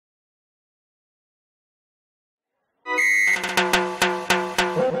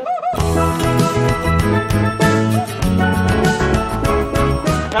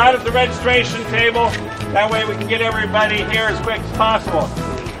not at the registration table. That way we can get everybody here as quick as possible.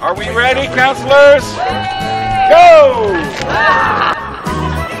 Are we ready, counselors? Go!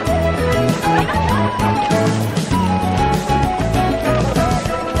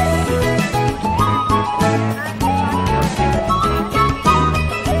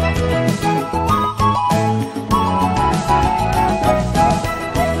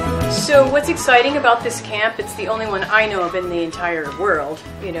 So what's exciting about this camp, it's the only one I know of in the entire world,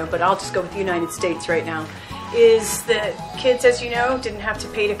 you know, but I'll just go with the United States right now, is that kids, as you know, didn't have to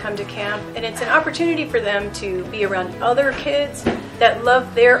pay to come to camp, and it's an opportunity for them to be around other kids that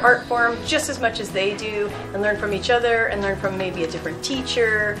love their art form just as much as they do, and learn from each other, and learn from maybe a different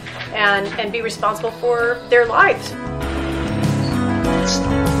teacher, and be responsible for their lives.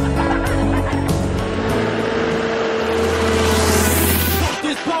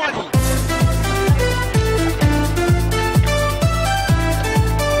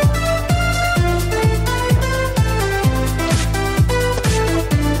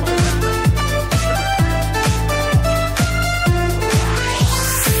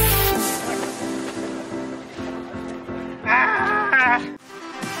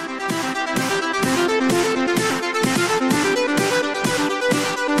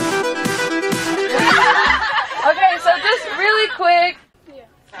 Quick,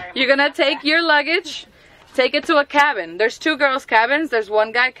 you're gonna take your luggage, take it to a cabin. There's 2 girls' cabins, there's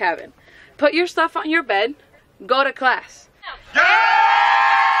 1 guy cabin. Put your stuff on your bed, go to class.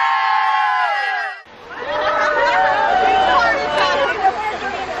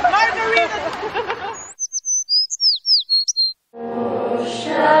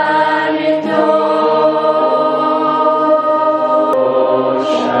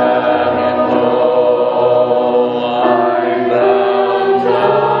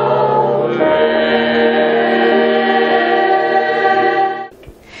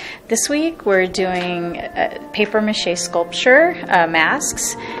 This week we're doing paper mache sculpture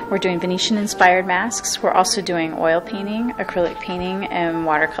masks. We're doing Venetian inspired masks. We're also doing oil painting, acrylic painting, and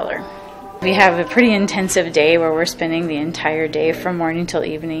watercolor. We have a pretty intensive day where we're spending the entire day from morning till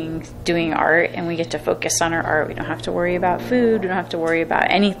evening doing art, and we get to focus on our art. We don't have to worry about food, we don't have to worry about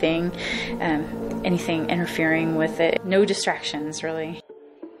anything interfering with it. No distractions, really.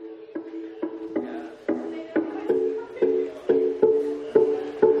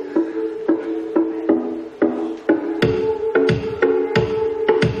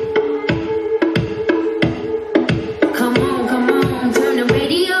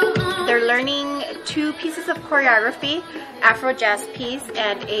 Learning 2 pieces of choreography, Afro jazz piece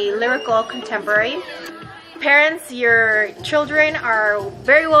and a lyrical contemporary. Parents, your children are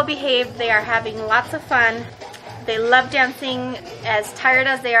very well behaved. They are having lots of fun. They love dancing. As tired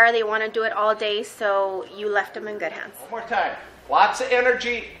as they are, they want to do it all day, so you left them in good hands. One more time. Lots of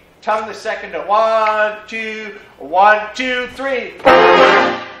energy. Tongue the second to 1, 2, 1, 2, 3.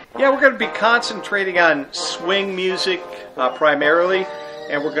 Yeah, we're going to be concentrating on swing music primarily.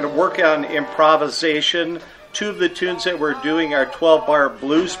 And we're going to work on improvisation. 2 of the tunes that we're doing are 12-bar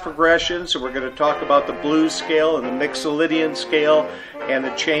blues progressions. So we're going to talk about the blues scale and the Mixolydian scale and the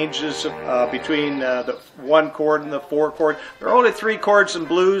changes between the 1 chord and the 4 chord. There are only 3 chords in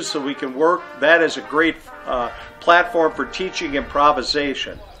blues, so we can work that as a great platform for teaching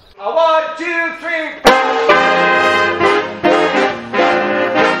improvisation. 1, 2, 3.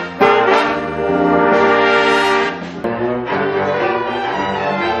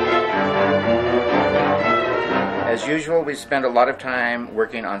 As usual, we spend a lot of time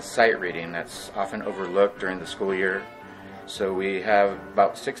working on sight reading. That's often overlooked during the school year. So we have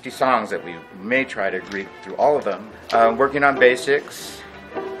about 60 songs that we may try to read through all of them. Working on basics,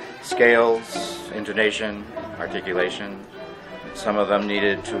 scales, intonation, articulation. Some of them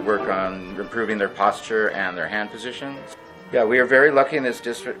needed to work on improving their posture and their hand positions. Yeah, we are very lucky in this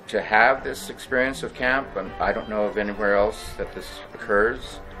district to have this experience of camp. I don't know of anywhere else that this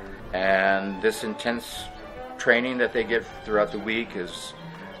occurs. And this intense training that they get throughout the week is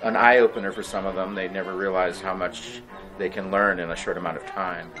an eye-opener for some of them. They never realize how much they can learn in a short amount of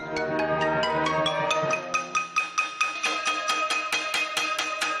time.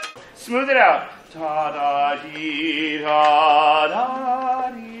 Smooth it out.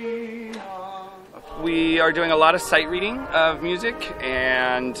 We are doing a lot of sight reading of music,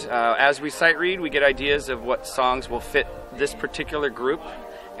 and as we sight read, we get ideas of what songs will fit this particular group.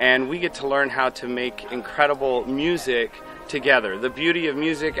 And we get to learn how to make incredible music together. The beauty of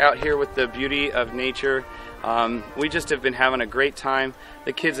music out here with the beauty of nature. We just have been having a great time.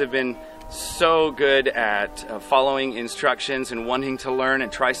 The kids have been so good at following instructions and wanting to learn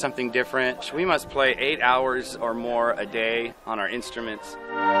and try something different. We must play 8 hours or more a day on our instruments.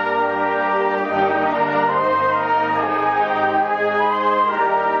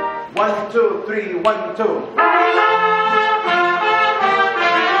 1, 2, 3, 1, 2.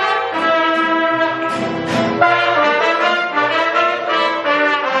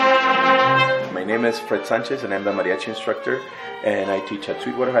 My name is Fred Sanchez, and I'm the mariachi instructor, and I teach at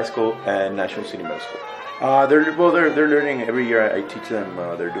Sweetwater High School and National City Middle School. They're learning every year. I teach them.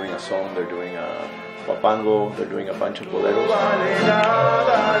 They're doing a song. They're doing a huapango. They're doing a bunch of boleros.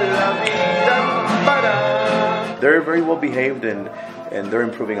 They're very well behaved and they're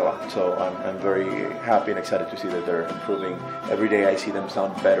improving a lot. So I'm very happy and excited to see that they're improving. Every day I see them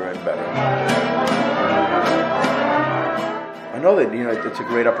sound better and better. I know that it's a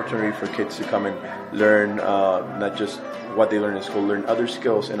great opportunity for kids to come and learn not just what they learn in school, learn other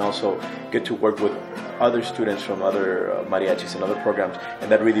skills, and also get to work with other students from other mariachis and other programs,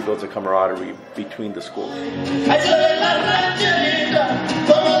 and that really builds a camaraderie between the schools.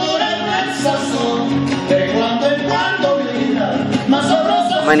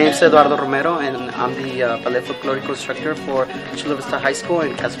 My name is Eduardo Romero, and I'm the ballet folkloric instructor for Chula Vista High School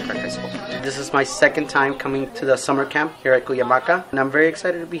and Castle Park High School. This is my second time coming to the summer camp here at Cuyamaca, and I'm very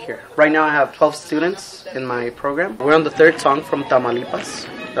excited to be here. Right now I have 12 students in my program. We're on the third song from Tamaulipas,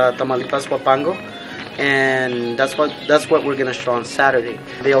 Tamaulipas Huapango, and that's what we're gonna show on Saturday.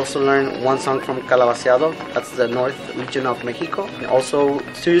 They also learn one song from Calabaceado, that's the north region of Mexico, and also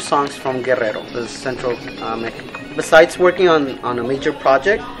 2 songs from Guerrero, the central Mexico. Besides working on a major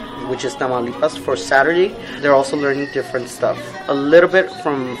project, which is Tamaulipas, for Saturday, they're also learning different stuff, a little bit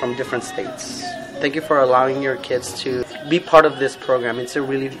from different states. Thank you for allowing your kids to be part of this program. It's a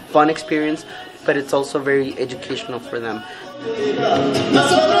really fun experience, but it's also very educational for them.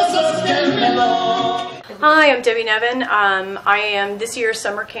 Hi, I'm Debbie Nevin. I am this year's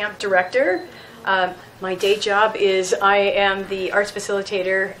summer camp director. My day job is I am the arts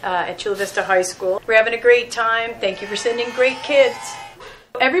facilitator at Chula Vista High School. We're having a great time. Thank you for sending great kids.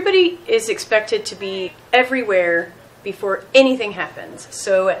 Everybody is expected to be everywhere before anything happens.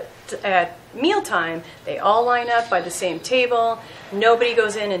 So at mealtime, they all line up by the same table. Nobody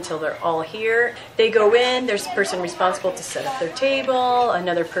goes in until they're all here. They go in, there's a person responsible to set up their table,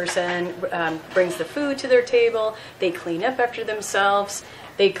 another person brings the food to their table, they clean up after themselves,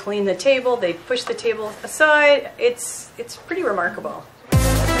 they clean the table, they push the table aside. It's pretty remarkable.